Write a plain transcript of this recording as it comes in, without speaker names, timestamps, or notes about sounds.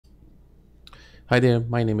Hi there,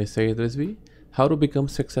 my name is Sayed Rizvi. How to become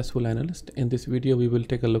successful analyst. In this video, we will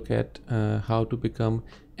take a look at how to become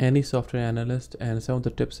any software analyst and some of the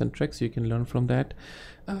tips and tricks you can learn from that.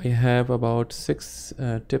 I have about 6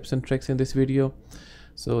 tips and tricks in this video.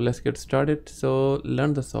 So let's get started. So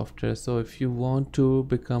learn the software. So if you want to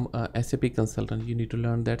become a SAP consultant, you need to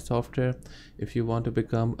learn that software. If you want to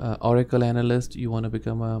become an Oracle analyst, you want to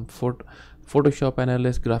become a Photoshop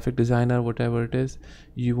analyst, graphic designer, whatever it is,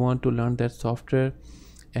 you want to learn that software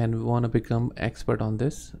and want to become expert on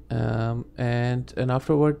this. And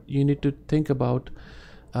afterward, you need to think about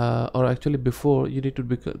or actually before you need to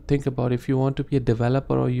think about if you want to be a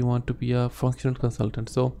developer or you want to be a functional consultant.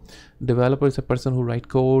 So developer is a person who write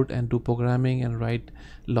code and do programming and write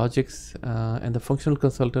logics, and the functional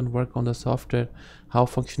consultant work on the software, how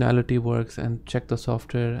functionality works, and check the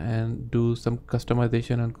software and do some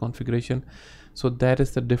customization and configuration. So that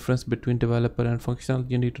is the difference between developer and functional.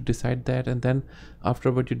 You need to decide that, and then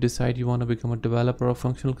afterward you decide you want to become a developer or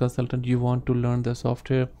functional consultant. You want to learn the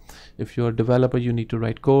software. If you're a developer, you need to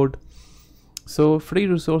write code. So free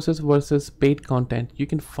resources versus paid content. You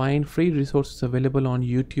can find free resources available on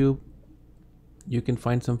YouTube. You can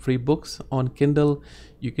find some free books on Kindle.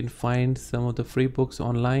 You can find some of the free books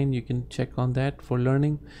online. You can check on that for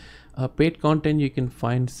learning. Paid content, you can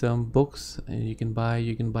find some books you can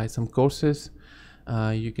buy some courses.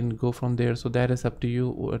 You can go from there. So that is up to you,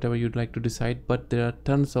 whatever you'd like to decide. But there are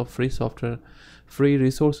tons of free software, free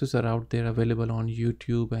resources are out there available on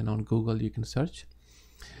YouTube and on Google. You can search.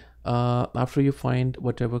 After you find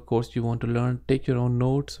whatever course you want to learn, take your own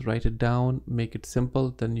notes, write it down, make it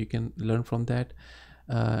simple, then you can learn from that.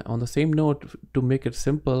 On the same note, to make it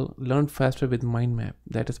simple, learn faster with mind map.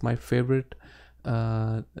 That is my favorite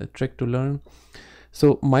trick to learn.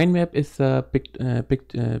 So mind map is a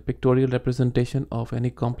pictorial representation of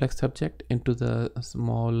any complex subject into the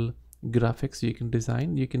small graphics you can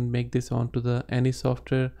design. You can make this onto the any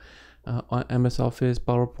software, MS Office,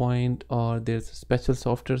 PowerPoint, or there's special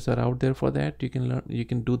softwares are out there for that. You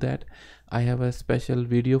can do that. I have a special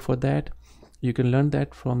video for that. You can learn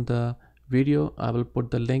that from the video. I will put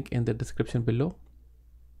the link in the description below.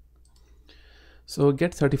 So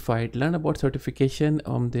get certified, learn about certification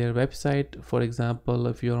on their website. For example,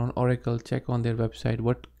 if you're on Oracle, check on their website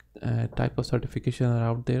what type of certification are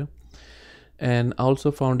out there. And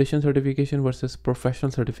also foundation certification versus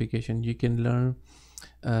professional certification. You can learn,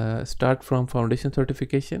 start from foundation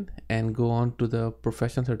certification and go on to the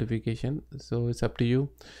professional certification. So it's up to you.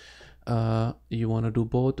 You want to do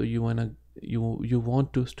both, or you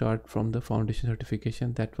want to start from the foundation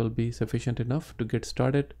certification. That will be sufficient enough to get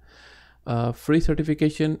started. Free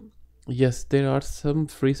certification, yes, there are some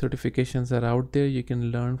free certifications that are out there. You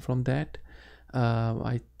can learn from that.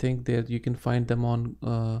 I think that you can find them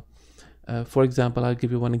on for example, I'll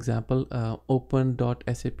give you one example.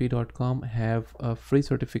 Open.sap.com have a free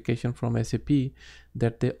certification from SAP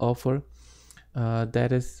that they offer.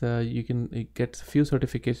 That is, you can get a few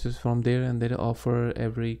certifications from there, and they offer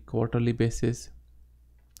every quarterly basis.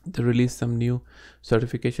 They release some new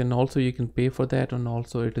certification. Also, you can pay for that, and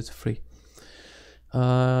also it is free.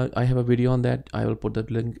 I have a video on that. I will put the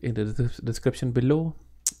link in the description below.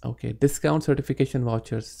 Okay, discount certification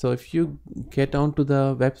vouchers. So if you get onto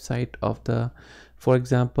the website of the, for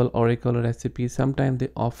example, Oracle or SAP, sometimes they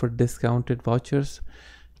offer discounted vouchers.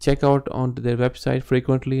 Check out on their website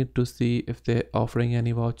frequently to see if they're offering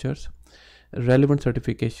any vouchers. Relevant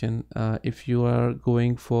certification, if you are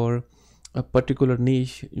going for a particular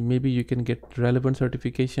niche, maybe you can get relevant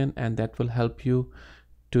certification, and that will help you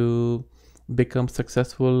to become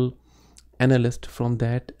successful analyst from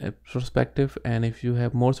that perspective. And if you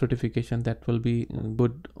have more certification, that will be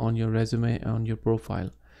good on your resume, on your profile.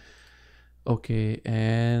 Okay,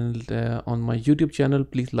 and on my YouTube channel,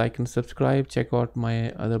 please like and subscribe. Check out my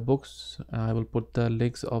other books. I will put the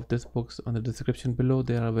links of these books on the description below.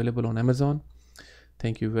 They are available on Amazon.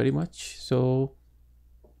 Thank you very much. So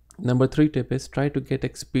number 3 tip is try to get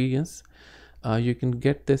experience. You can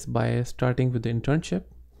get this by starting with the internship.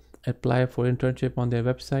 Apply for internship on their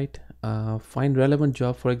website. Find relevant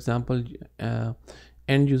job, for example,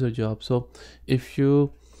 end user job. So if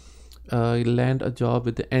you land a job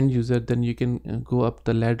with the end user, then you can go up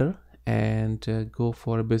the ladder and go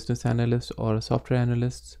for a business analyst or a software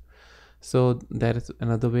analyst. So that is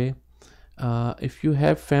another way. If you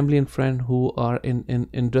have family and friend who are in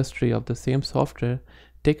industry of the same software,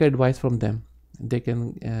 take advice from them. They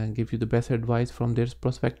can give you the best advice from their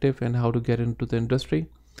perspective and how to get into the industry,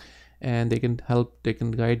 and they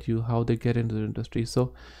can guide you how they get into the industry.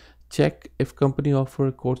 So check if company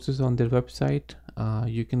offer courses on their website.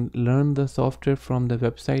 You can learn the software from the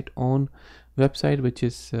website, which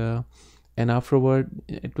is and afterward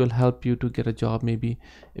it will help you to get a job, maybe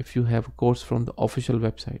if you have a course from the official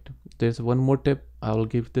website. There's one more tip. I will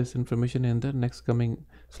give this information in the next coming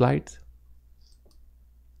slides.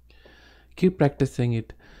 Keep practicing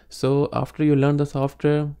it. So after you learn the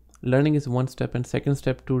software, learning is one step, and second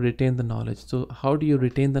step to retain the knowledge. So how do you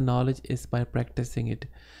retain the knowledge? Is by practicing it.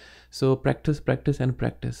 So practice, and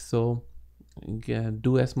practice. So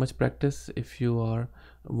do as much practice if you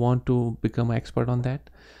want to become an expert on that.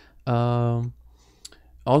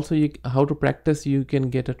 Also, how to practice, you can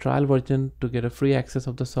get a trial version to get a free access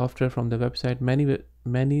of the software from the website.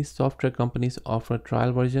 Many software companies offer a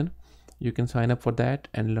trial version. You can sign up for that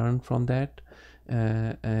and learn from that,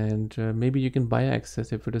 and maybe you can buy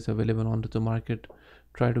access if it is available onto the market.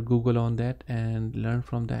 Try to Google on that and learn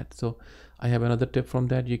from that. So I have another tip from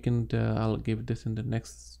that. You can I'll give this in the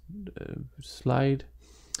next slide.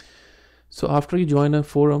 So after you join a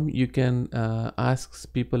forum, you can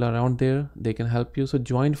ask people around there, they can help you. So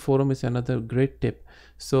join forum is another great tip.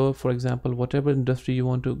 So for example, whatever industry you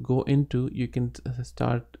want to go into, you can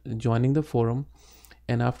start joining the forum,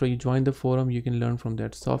 and after you join the forum, you can learn from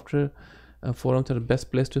that. Software forums are the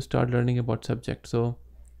best place to start learning about subject. So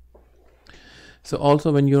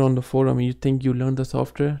also when you're on the forum, you think you learn the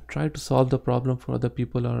software, try to solve the problem for other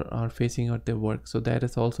people are facing at their work. So that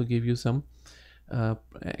is also give you some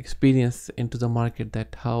experience into the market,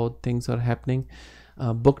 that how things are happening.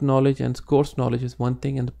 Book knowledge and course knowledge is one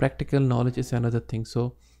thing, and the practical knowledge is another thing.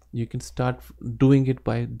 So you can start doing it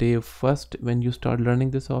by day first. When you start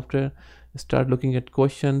learning the software, start looking at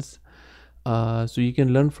questions. So you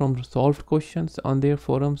can learn from solved questions on their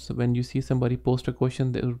forums. When you see somebody post a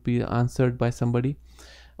question, that will be answered by somebody,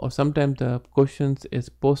 or sometimes the questions is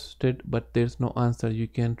posted but there's no answer. You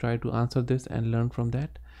can try to answer this and learn from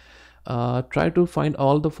that. Try to find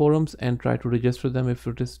all the forums and try to register them. If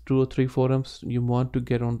it is 2 or 3 forums, you want to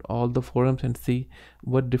get on all the forums and see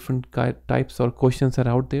what different types or questions are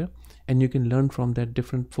out there, and you can learn from that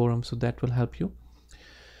different forums. So that will help you.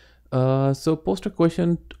 So post a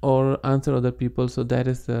question or answer other people. So that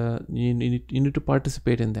is you need to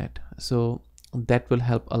participate in that. So that will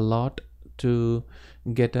help a lot to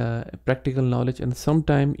get a practical knowledge. And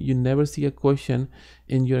sometime you never see a question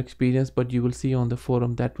in your experience, but you will see on the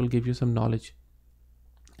forum. That will give you some knowledge,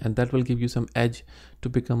 and that will give you some edge to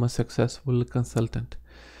become a successful consultant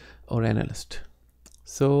or analyst.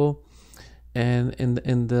 So, and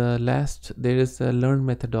in the last, there is a learn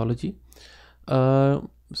methodology.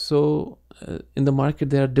 In the market,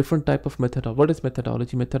 there are different type of methodology. What is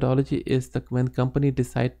methodology? Methodology is when company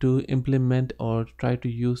decide to implement or try to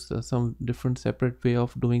use some different separate way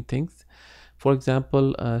of doing things. For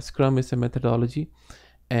example, Scrum is a methodology,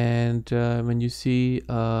 and when you see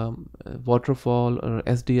waterfall or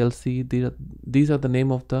SDLC, these are the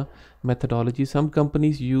name of the methodology. Some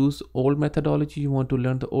companies use old methodology. You want to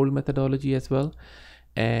learn the old methodology as well,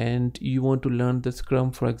 and you want to learn the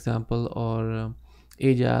Scrum, for example, or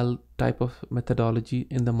Agile type of methodology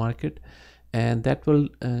in the market, and that will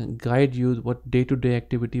guide you what day-to-day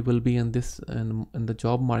activity will be in this in the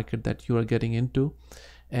job market that you are getting into.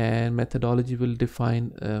 And methodology will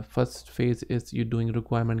define first phase is you doing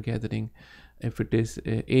requirement gathering. If it is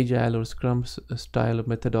Agile or Scrum style of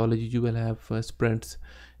methodology, you will have sprints.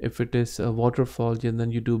 If it is waterfall, then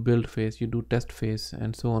you do build phase, you do test phase,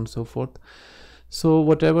 and so on and so forth. So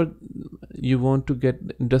whatever you want to get,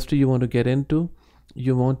 industry you want to get into,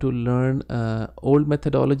 you want to learn old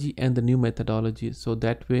methodology and the new methodology. So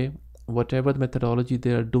that way, whatever the methodology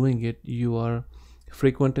they are doing it, you are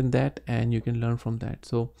frequent in that and you can learn from that.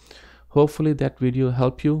 So hopefully that video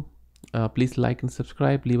help you. Please like and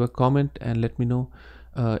subscribe, leave a comment, and let me know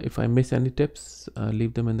if I miss any tips.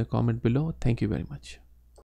 Leave them in the comment below. Thank you very much.